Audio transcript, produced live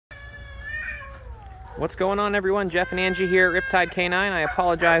What's going on, everyone? Jeff and Angie here at Riptide K9. I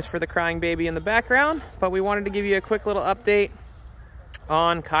apologize for the crying baby in the background, but we wanted to give you a quick little update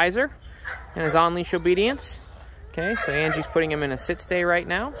on Kaiser and his on-leash obedience. Okay, so Angie's putting him in a sit stay right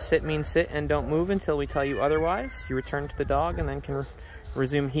now. Sit means sit and don't move until we tell you otherwise. You return to the dog and then can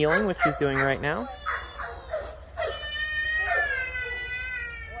resume healing, which he's doing right now.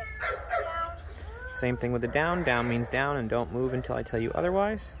 Same thing with the down. Down means down and don't move until I tell you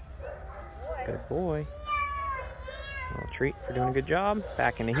otherwise. Good boy. A little treat for doing a good job.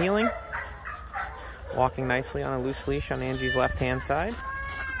 Back into healing. Walking nicely on a loose leash on Angie's left-hand side.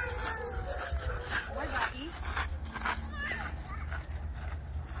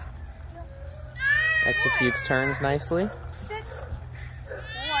 Executes turns nicely.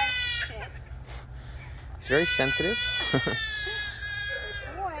 He's very sensitive.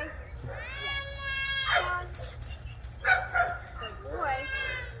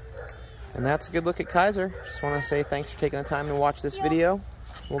 And that's a good look at Kaiser. Just want to say thanks for taking the time to watch this video.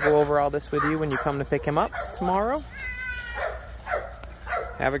 We'll go over all this with you when you come to pick him up tomorrow.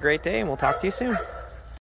 Have a great day, and we'll talk to you soon.